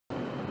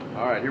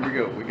All right, here we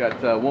go. We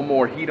got one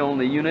more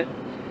heat-only unit.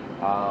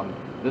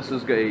 This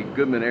is a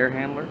Goodman air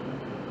handler.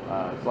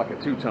 It's like a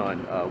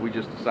 2-ton. We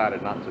just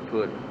decided not to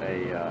put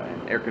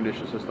an air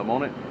conditioning system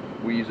on it.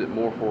 We use it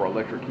more for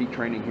electric heat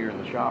training here in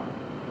the shop.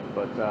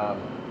 But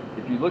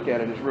if you look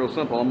at it, it's real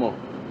simple. I'm going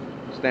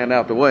to stand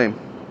out the way.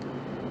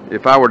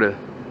 If I were to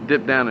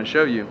dip down and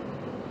show you,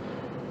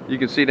 you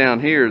can see down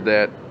here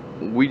that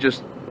we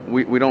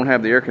don't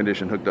have the air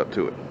condition hooked up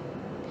to it.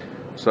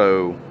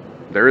 So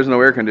there is no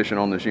air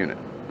conditioning on this unit.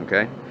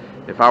 Okay,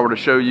 if I were to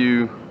show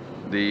you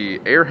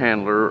the air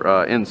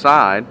handler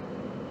inside,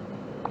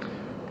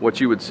 what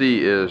you would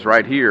see is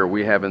right here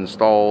we have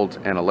installed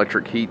an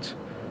electric heat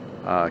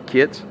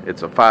kit.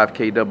 It's a 5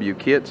 kW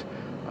kit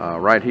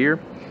right here,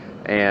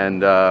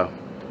 and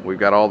we've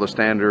got all the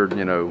standard,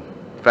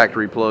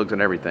 factory plugs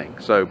and everything.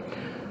 So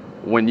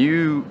when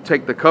you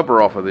take the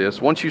cover off of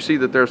this, once you see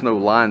that there's no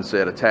line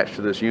set attached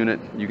to this unit,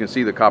 you can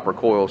see the copper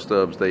coil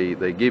stubs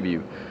they give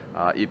you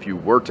if you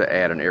were to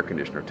add an air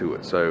conditioner to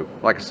it. So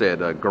like I said,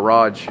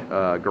 garage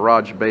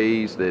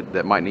bays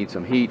that might need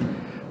some heat,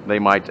 they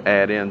might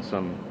add in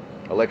some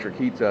electric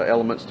heat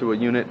elements to a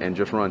unit and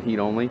just run heat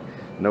only,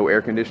 no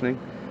air conditioning.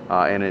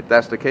 And if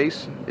that's the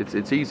case,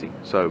 it's easy.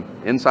 So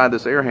inside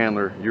this air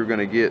handler, you're going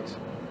to get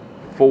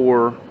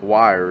 4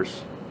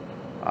 wires,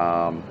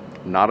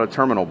 not a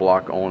terminal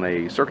block on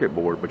a circuit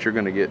board, but you're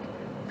going to get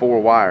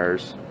 4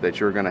 wires that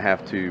you're going to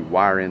have to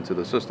wire into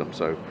the system.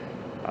 So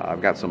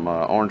I've got some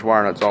orange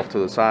wire nuts off to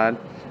the side,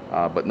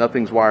 but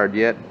nothing's wired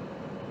yet.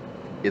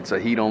 It's a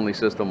heat only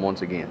system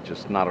once again,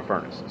 just not a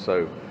furnace.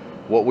 So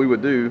what we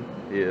would do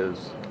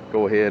is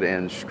go ahead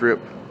and strip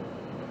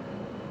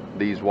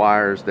these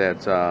wires that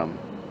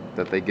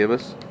they give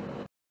us.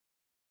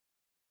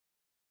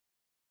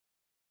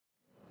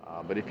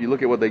 But if you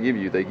look at what they give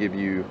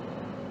you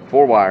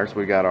 4 wires.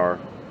 We got our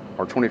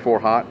 24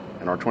 hot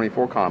and our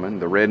 24 common,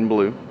 the red and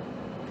blue,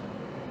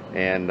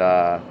 and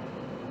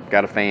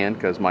got a fan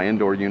because my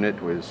indoor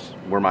unit was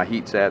where my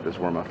heat's at, is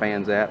where my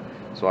fan's at.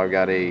 So I've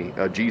got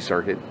a G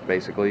circuit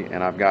basically,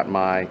 and I've got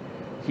my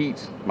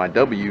heat, my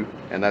W,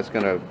 and that's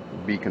going to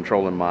be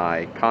controlling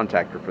my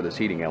contactor for this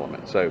heating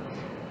element. So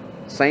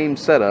same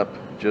setup,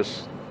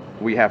 just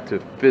we have to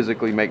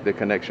physically make the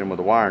connection with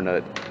a wire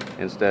nut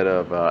instead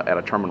of at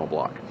a terminal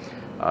block.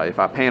 If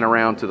I pan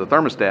around to the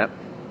thermostat,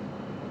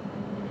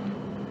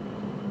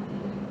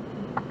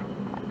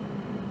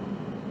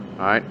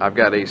 all right, I've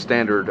got a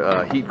standard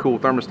heat-cool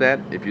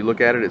thermostat. If you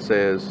look at it, it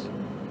says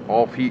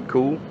off heat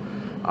cool.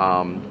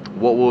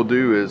 What we'll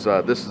do is,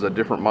 this is a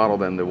different model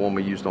than the one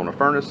we used on a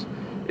furnace.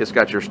 It's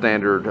got your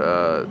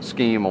standard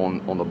scheme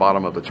on the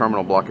bottom of the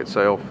terminal block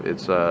itself.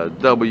 It's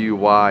W,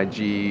 Y,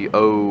 G,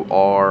 O,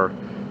 R,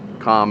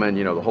 common,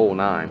 the whole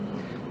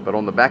 9. But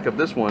on the back of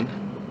this one,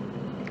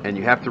 and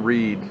you have to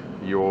read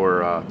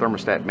your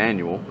thermostat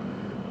manual,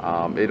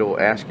 it'll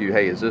ask you,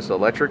 hey, is this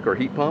electric or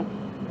heat pump,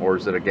 or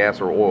is it a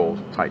gas or oil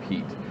type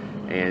heat?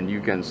 And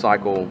you can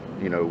cycle,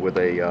 with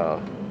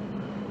a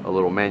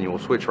little manual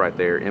switch right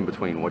there in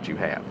between what you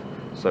have.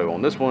 So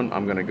on this one,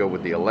 I'm going to go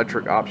with the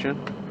electric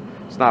option.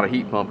 It's not a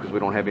heat pump because we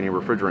don't have any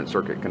refrigerant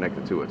circuit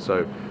connected to it.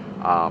 So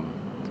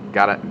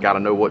gotta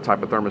know what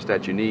type of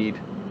thermostat you need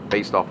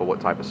based off of what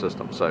type of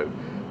system. So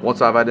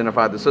once I've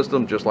identified the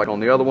system, just like on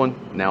the other one,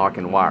 now I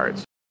can wire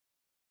it.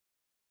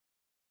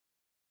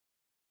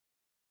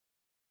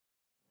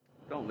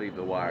 Don't leave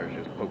the wires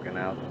just poking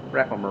out.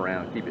 Wrap them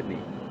around, keep it neat.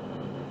 We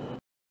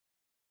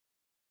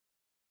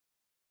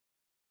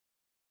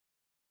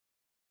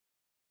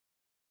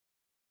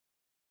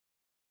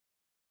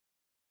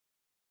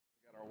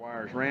got our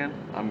wires ran.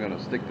 I'm going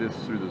to stick this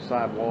through the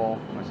sidewall.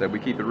 Like I said, we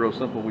keep it real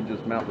simple. We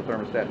just mount the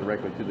thermostat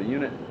directly to the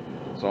unit.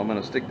 So I'm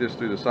going to stick this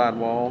through the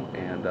sidewall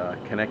and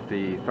connect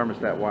the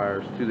thermostat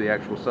wires to the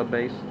actual sub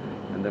base,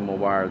 and then we'll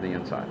wire the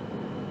inside.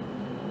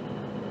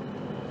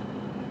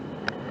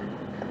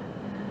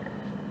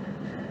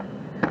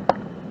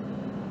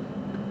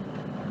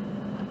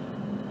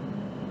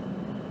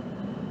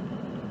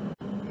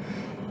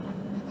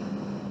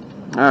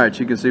 Alright,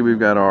 you can see we've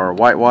got our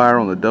white wire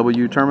on the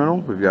W terminal,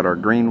 we've got our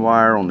green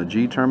wire on the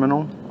G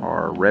terminal,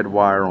 our red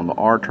wire on the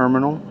R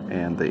terminal,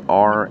 and the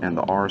R and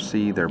the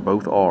RC, they're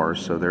both R's,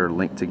 so they're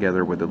linked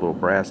together with a little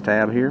brass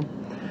tab here.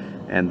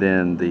 And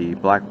then the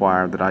black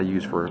wire that I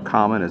use for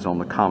common is on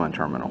the common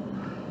terminal.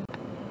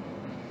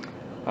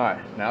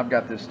 Alright, now I've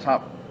got this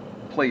top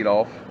plate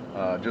off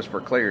just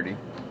for clarity,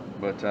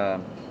 but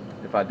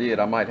if I did,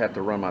 I might have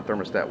to run my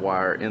thermostat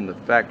wire in the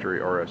factory,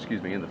 or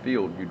excuse me, in the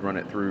field. You'd run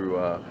it through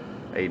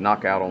a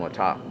knockout on the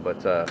top,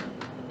 but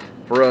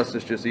for us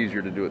it's just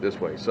easier to do it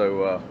this way.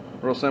 So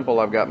real simple,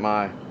 I've got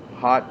my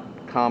hot,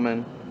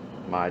 common,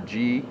 my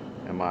G,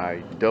 and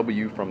my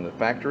W from the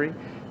factory,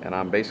 and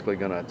I'm basically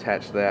going to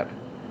attach that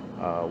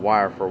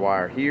wire for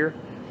wire here.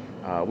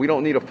 We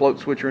don't need a float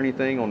switch or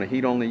anything on the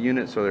heat only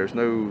unit, so there's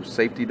no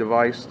safety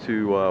device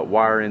to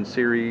wire in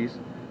series.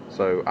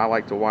 So I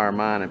like to wire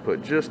mine and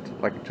put just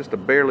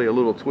barely a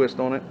little twist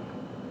on it.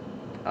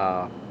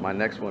 My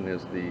next one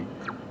is the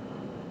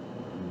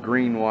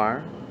green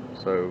wire,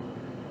 so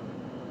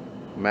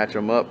match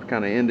them up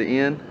kind of end to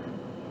end.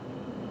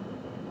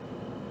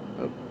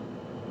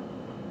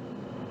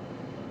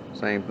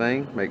 Same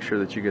thing, make sure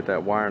that you get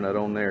that wire nut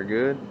on there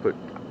good.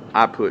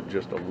 I put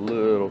just a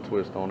little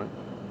twist on it.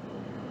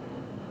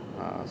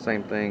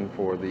 Same thing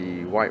for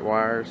the white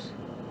wires.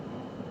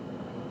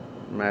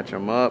 Match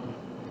them up.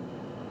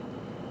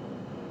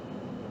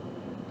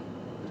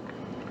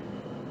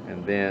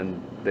 And then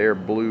they're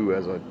blue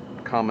as a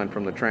common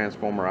from the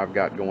transformer. I've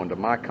got going to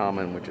my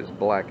common, which is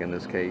black in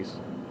this case.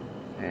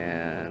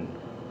 And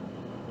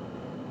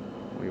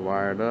we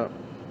wire it up.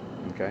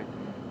 Okay,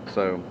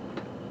 so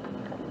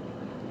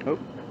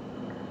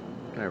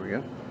there we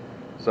go.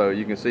 So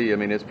you can see, I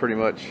mean, it's pretty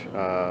much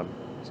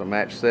it's a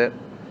match set,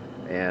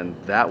 and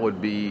that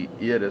would be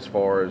it as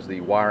far as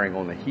the wiring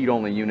on the heat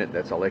only unit.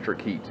 That's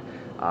electric heat.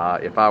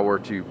 If I were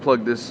to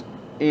plug this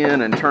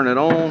in and turn it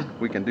on,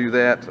 we can do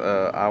that.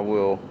 I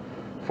will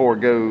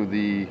forego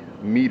the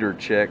meter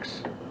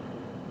checks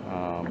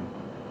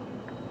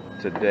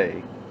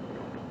today.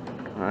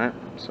 All right,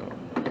 so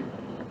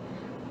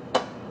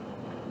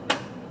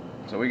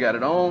we got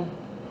it on.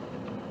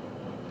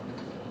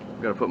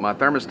 I'm gonna put my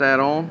thermostat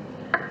on.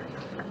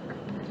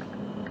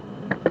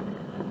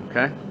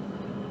 Okay.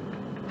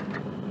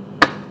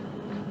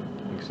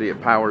 You can see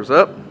it powers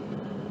up.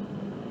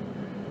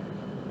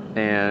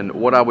 And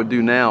what I would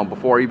do now,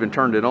 before I even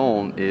turned it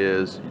on,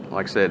 is,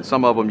 like I said,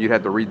 some of them you'd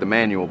have to read the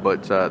manual,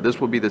 but this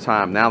would be the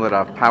time. Now that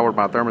I've powered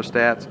my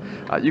thermostats,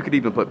 you could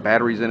even put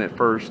batteries in it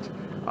first.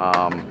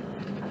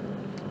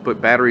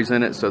 Put batteries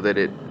in it so that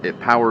it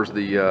powers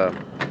the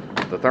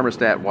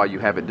thermostat while you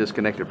have it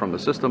disconnected from the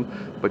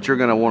system. But you're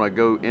going to want to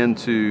go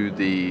into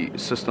the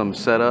system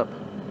setup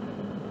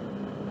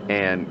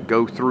and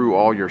go through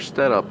all your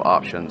setup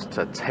options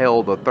to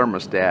tell the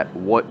thermostat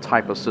what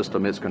type of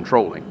system it's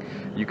controlling.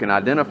 You can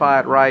identify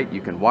it right,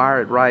 you can wire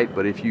it right,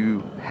 but if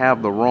you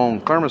have the wrong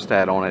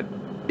thermostat on it,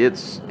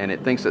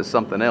 it thinks it's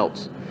something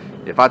else.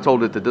 If I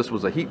told it that this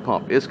was a heat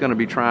pump, it's going to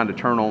be trying to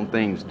turn on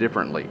things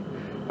differently.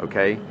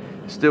 Okay,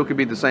 still could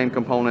be the same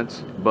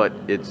components, but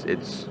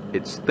it's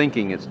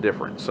thinking it's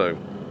different. So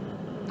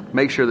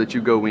make sure that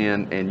you go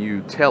in and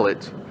you tell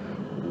it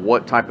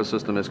what type of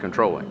system is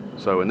controlling.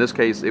 So in this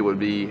case, it would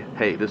be,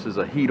 hey, this is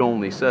a heat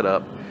only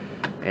setup,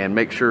 and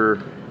make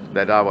sure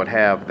that I would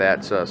have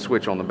that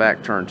switch on the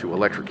back turned to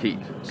electric heat.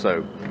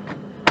 So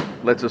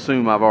let's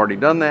assume I've already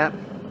done that.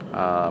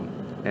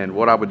 And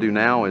what I would do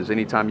now is,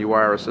 anytime you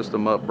wire a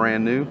system up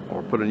brand new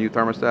or put a new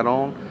thermostat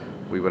on,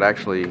 we would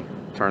actually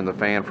turn the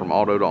fan from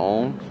auto to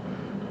on,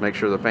 make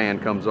sure the fan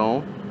comes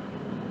on.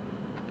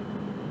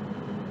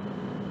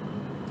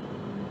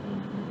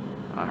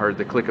 I heard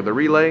the click of the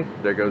relay.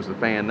 There goes the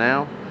fan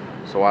now.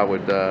 So I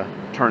would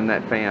turn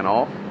that fan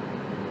off.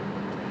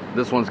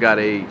 This one's got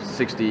a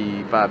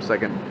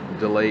 65-second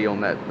delay on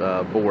that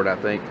board, I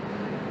think.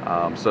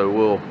 So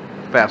we'll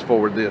fast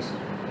forward this.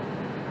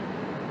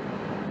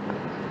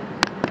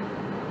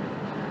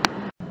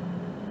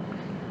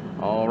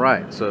 All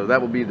right, so that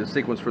will be the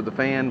sequence for the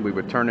fan. We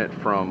would turn it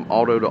from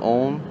auto to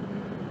on.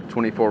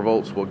 24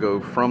 volts will go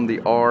from the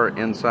R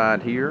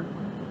inside here,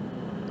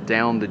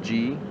 down the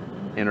G,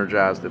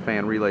 energize the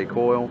fan relay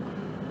coil,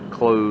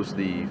 close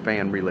the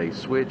fan relay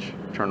switch,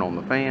 turn on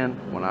the fan.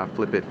 When I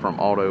flip it from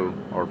auto,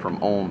 or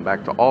from on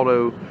back to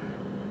auto,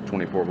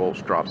 24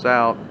 volts drops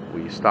out.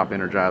 We stop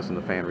energizing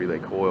the fan relay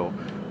coil,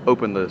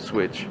 open the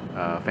switch,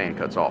 fan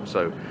cuts off.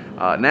 So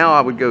now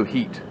I would go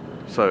heat.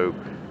 So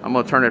I'm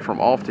going to turn it from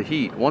off to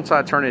heat. Once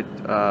I turn it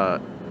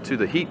to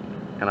the heat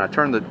and I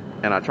turn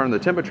the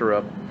temperature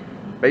up,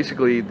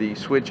 basically the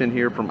switch in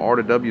here from R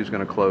to W is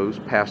going to close,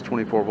 pass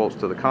 24 volts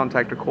to the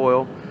contactor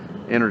coil,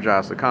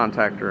 energize the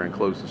contactor and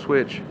close the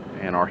switch,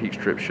 and our heat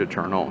strip should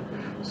turn on.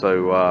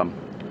 So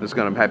this is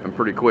going to happen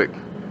pretty quick.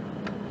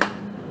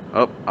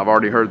 Oh, I've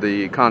already heard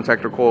the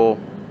contactor coil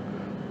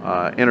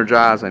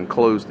energize and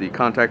close the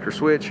contactor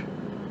switch.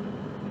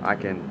 I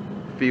can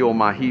feel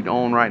my heat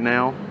on right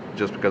now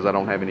just because I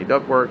don't have any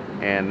ductwork,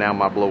 and now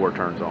my blower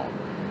turns on.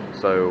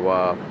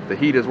 So the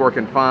heat is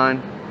working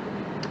fine.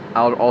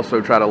 I'll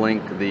also try to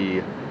link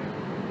the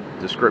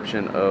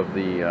description of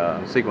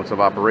the sequence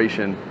of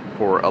operation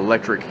for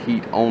electric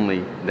heat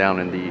only down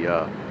in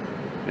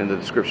the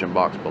description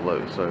box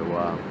below. So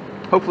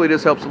hopefully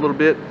this helps a little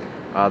bit.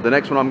 The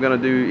next one I'm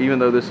going to do, even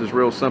though this is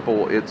real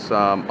simple, it's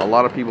a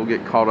lot of people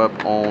get caught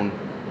up on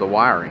the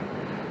wiring.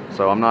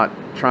 So I'm not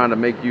trying to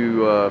make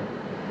you a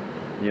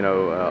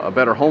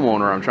better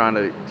homeowner. I'm trying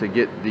to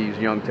get these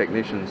young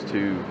technicians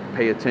to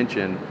pay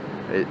attention.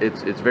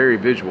 It's very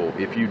visual.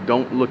 If you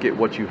don't look at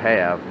what you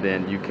have,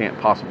 then you can't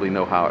possibly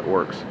know how it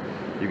works.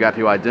 You got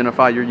to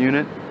identify your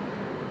unit.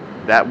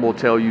 That will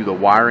tell you the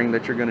wiring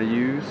that you're going to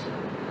use,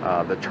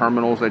 the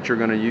terminals that you're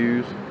going to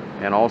use,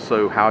 and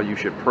also how you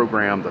should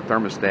program the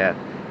thermostat.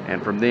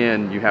 And from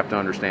then you have to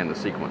understand the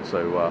sequence.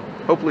 So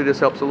hopefully this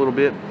helps a little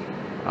bit.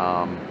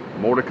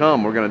 More to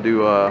come. We're going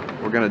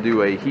to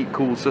do a heat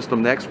cool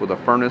system next with a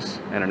furnace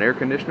and an air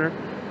conditioner.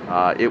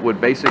 It would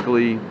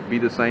basically be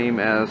the same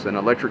as an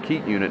electric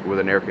heat unit with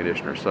an air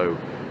conditioner. So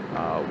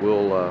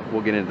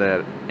we'll get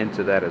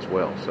into that as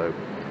well. So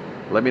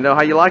let me know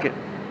how you like it.